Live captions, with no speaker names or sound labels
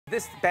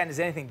This band is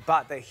anything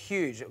but. They're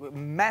huge,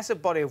 massive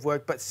body of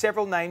work, but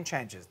several name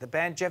changes. The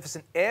band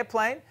Jefferson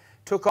Airplane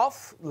took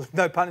off,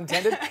 no pun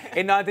intended,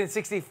 in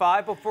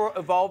 1965 before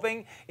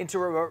evolving into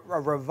a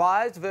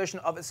revised version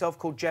of itself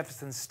called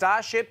Jefferson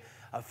Starship.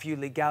 A few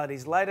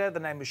legalities later, the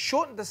name was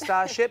shortened to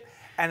Starship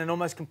and an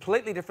almost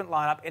completely different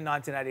lineup in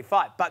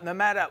 1985. But no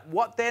matter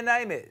what their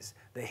name is,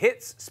 the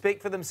hits speak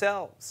for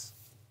themselves.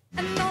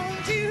 And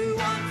don't you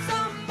want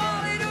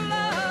somebody to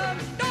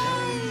love?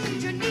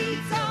 Don't you need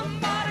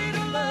somebody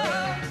to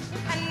love?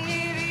 And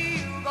if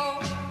you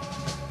go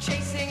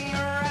chasing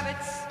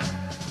rabbits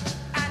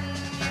and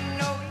you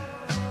know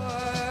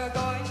you're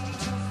going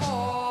to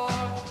fall,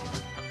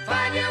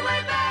 find your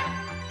way back,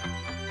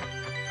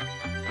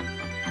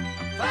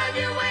 find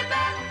your way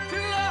back to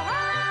the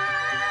heart.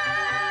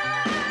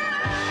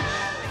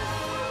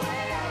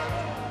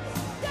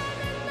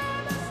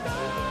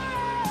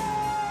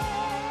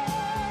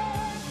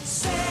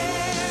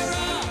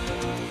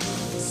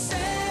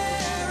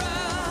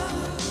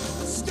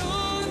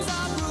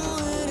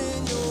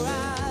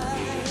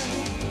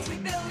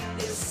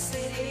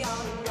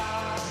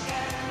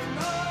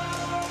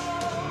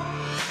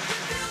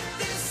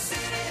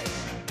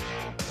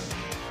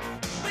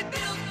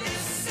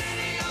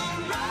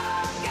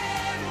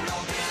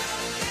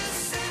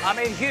 I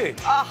mean, huge.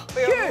 Oh,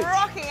 we were huge.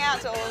 rocking out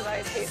to all of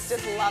those hits,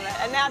 just love it.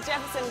 And now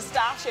Jefferson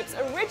Starship's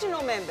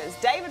original members,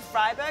 David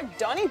Freiberg,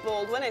 Donnie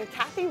Baldwin and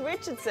Kathy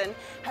Richardson,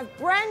 have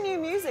brand new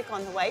music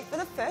on the way for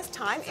the first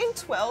time in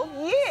 12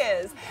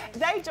 years.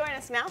 They join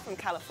us now from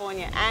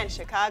California and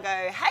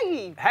Chicago.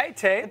 Hey! Hey,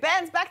 team. The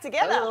band's back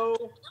together.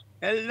 Hello.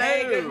 Hello.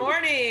 Hey, good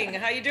morning.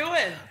 How you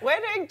doing? We're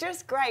doing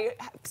just great.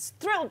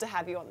 Thrilled to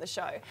have you on the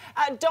show.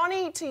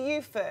 Donnie, to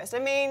you first. I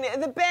mean,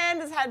 the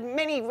band has had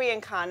many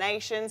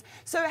reincarnations,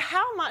 so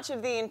how much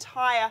of the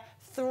entire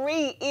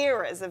 3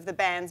 eras of the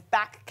band's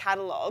back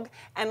catalogue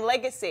and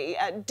legacy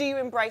do you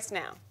embrace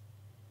now?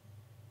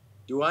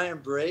 Do I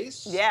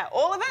embrace? Yeah,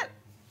 all of it?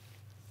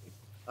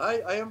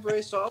 I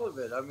embrace all of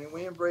it. I mean,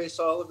 we embrace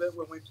all of it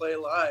when we play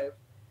live.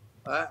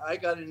 I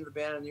got into the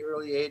band in the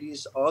early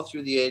 80s, all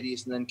through the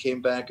 80s, and then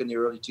came back in the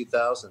early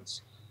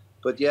 2000s.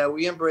 But yeah,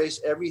 we embrace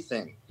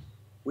everything.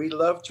 We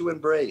love to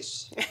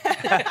embrace.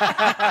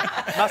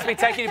 Must be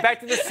taking you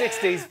back to the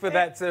 60s for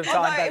that sort of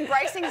time. Although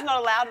embracing's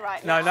not allowed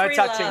right now. No, no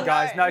touching, love.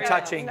 guys. No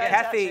touching. No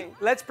Kathy, touching.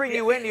 let's bring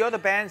you in. You're the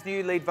band's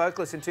new lead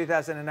vocalist in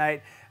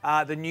 2008.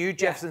 The new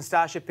Jefferson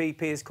Starship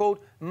EP is called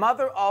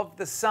Mother of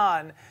the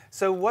Sun.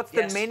 So what's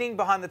the meaning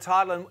behind the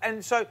title?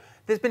 And so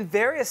there's been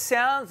various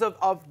sounds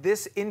of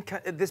this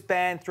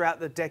band throughout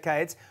the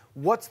decades.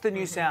 What's the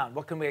new sound?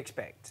 What can we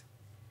expect?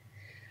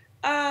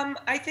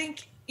 I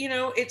think, you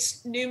know,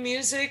 it's new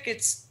music.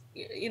 It's,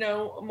 you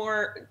know,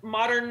 more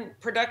modern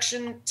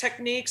production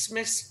techniques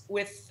mixed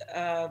with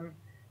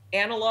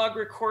analog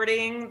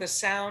recording, the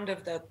sound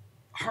of the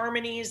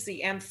harmonies,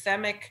 the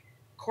anthemic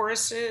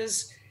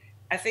choruses.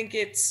 I think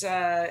it's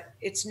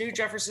new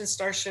Jefferson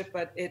Starship,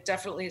 but it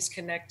definitely is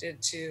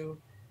connected to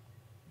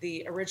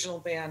the original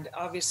band.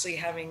 Obviously,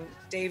 having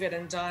David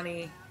and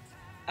Donnie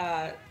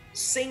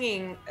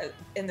singing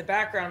in the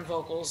background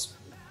vocals,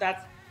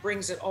 that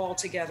brings it all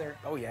together.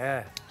 Oh,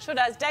 yeah. Sure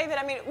does. David,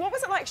 I mean, what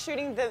was it like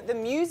shooting the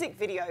music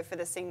video for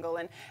the single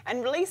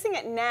and releasing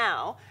it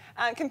now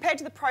compared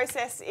to the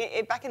process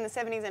back in the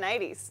 70s and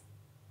 80s?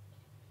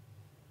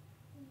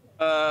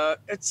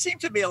 It seemed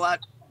to be a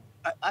lot.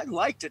 I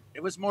liked it.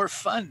 It was more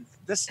fun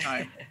this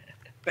time.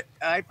 But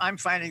I'm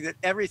finding that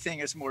everything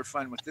is more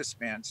fun with this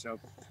band, so.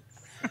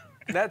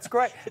 That's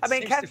great. I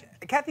mean,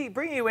 Kathy,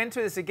 bringing you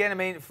into this again, I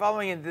mean,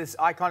 following in this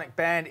iconic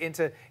band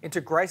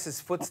into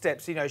Grace's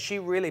footsteps, you know, she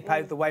really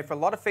paved the way for a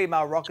lot of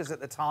female rockers at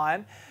the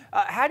time.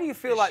 How do you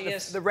feel like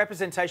the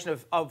representation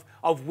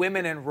of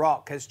women in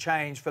rock has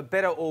changed for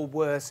better or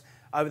worse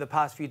over the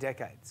past few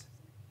decades?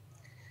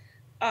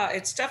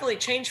 It's definitely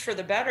changed for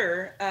the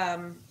better,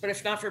 but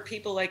if not for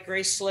people like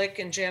Grace Slick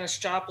and Janis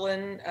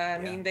Joplin, I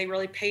mean, they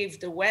really paved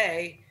the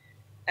way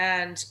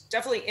and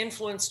definitely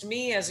influenced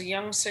me as a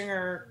young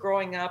singer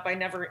growing up. I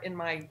never, in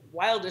my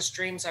wildest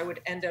dreams, I would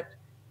end up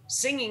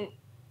singing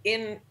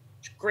in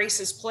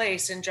Grace's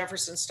place in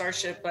Jefferson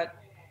Starship, but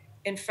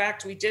in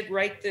fact, we did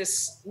write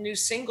this new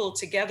single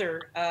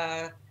together,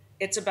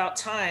 It's About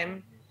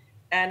Time,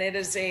 and it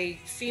is a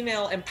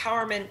female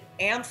empowerment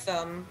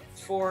anthem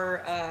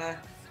for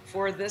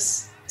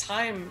this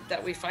time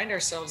that we find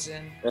ourselves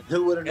in. And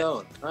who would have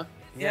known, huh?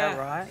 Yeah,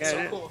 right. Yeah,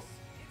 so cool.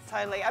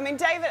 Totally. I mean,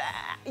 David,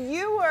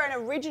 you were an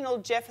original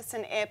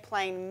Jefferson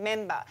Airplane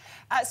member.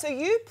 So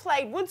you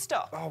played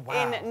Woodstock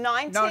in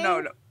 19...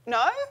 No.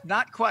 No?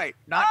 Not quite.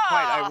 Not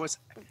quite.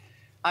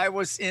 I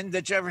was in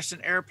the Jefferson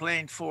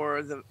Airplane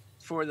for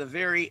the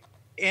very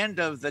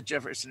end of the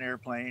Jefferson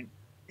Airplane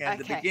and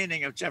the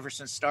beginning of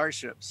Jefferson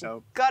Starship.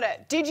 So. Got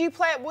it. Did you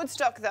play at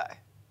Woodstock though?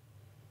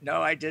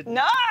 No, I didn't.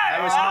 No.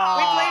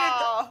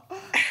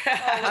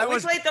 We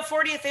played the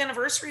 40th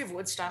anniversary of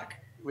Woodstock.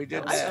 We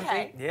did that.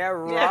 Okay. Yeah,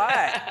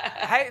 right.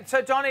 Hey,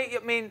 so Donnie,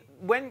 I mean,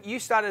 when you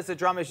started as a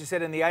drummer, as you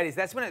said, in the 80s,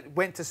 that's when it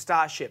went to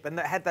Starship and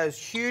it had those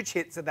huge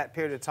hits at that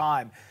period of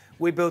time.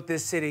 We Built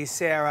This City,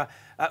 Sarah.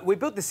 We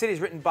Built the City is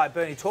written by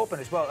Bernie Taupin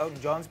as well,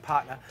 Elton John's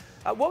partner.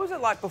 What was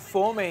it like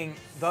performing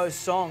those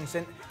songs,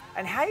 and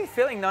how are you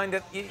feeling knowing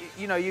that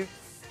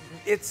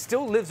it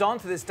still lives on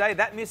to this day?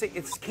 That music,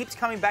 it keeps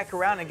coming back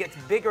around and gets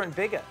bigger and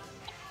bigger.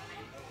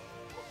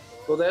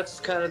 Well, that's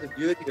kind of the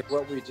beauty of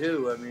what we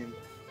do. I mean,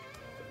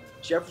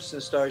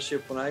 Jefferson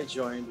Starship, when I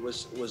joined,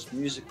 was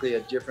musically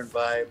a different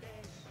vibe.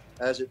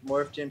 As it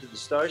morphed into the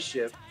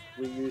Starship,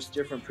 we used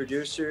different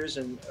producers,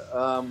 and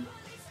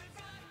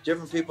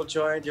different people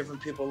joined,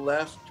 different people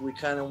left. We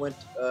kind of went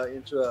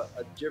into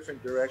a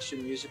different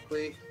direction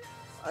musically.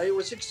 It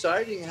was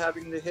exciting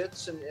having the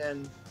hits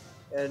and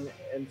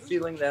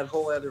feeling that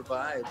whole other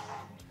vibe.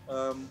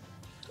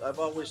 I've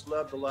always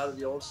loved a lot of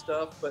the old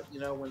stuff, but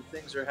when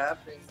things are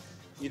happening,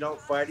 you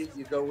don't fight it,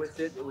 you go with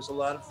it. It was a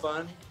lot of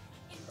fun.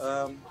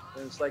 And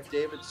it's like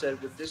David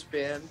said, with this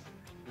band,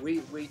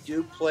 we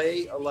do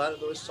play a lot of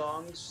those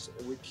songs.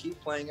 We keep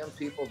playing them.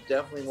 People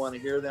definitely want to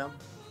hear them.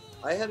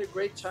 I had a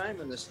great time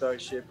in the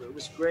Starship. It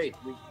was great.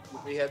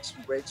 We had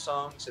some great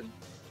songs,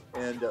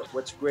 and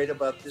what's great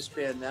about this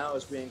band now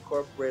is we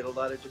incorporate a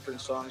lot of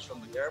different songs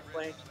from the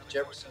Airplane to the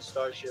Jefferson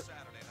Starship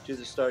to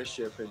the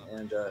Starship,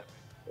 and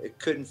it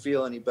couldn't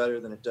feel any better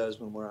than it does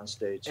when we're on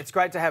stage. It's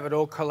great to have it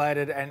all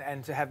collated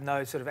and to have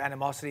no sort of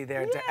animosity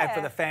there, and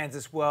for the fans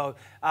as well.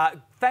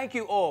 Thank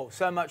you all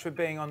so much for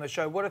being on the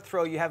show. What a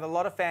thrill. You have a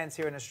lot of fans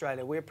here in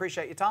Australia. We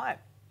appreciate your time.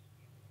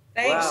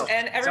 Thanks. Wow.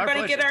 And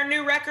everybody get our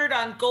new record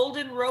on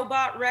Golden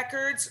Robot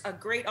Records, a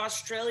great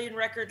Australian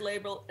record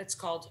label. It's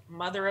called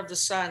Mother of the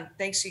Sun.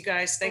 Thanks, you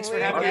guys. Thanks for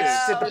having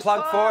us. Did the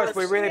plug for us.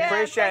 We really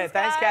appreciate it.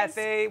 Thanks, guys.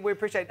 Kathy. We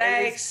appreciate it.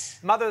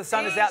 Thanks. Mother of the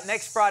Sun is out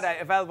next Friday.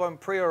 Available on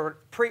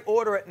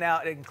pre-order it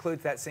now. It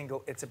includes that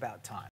single, It's About Time.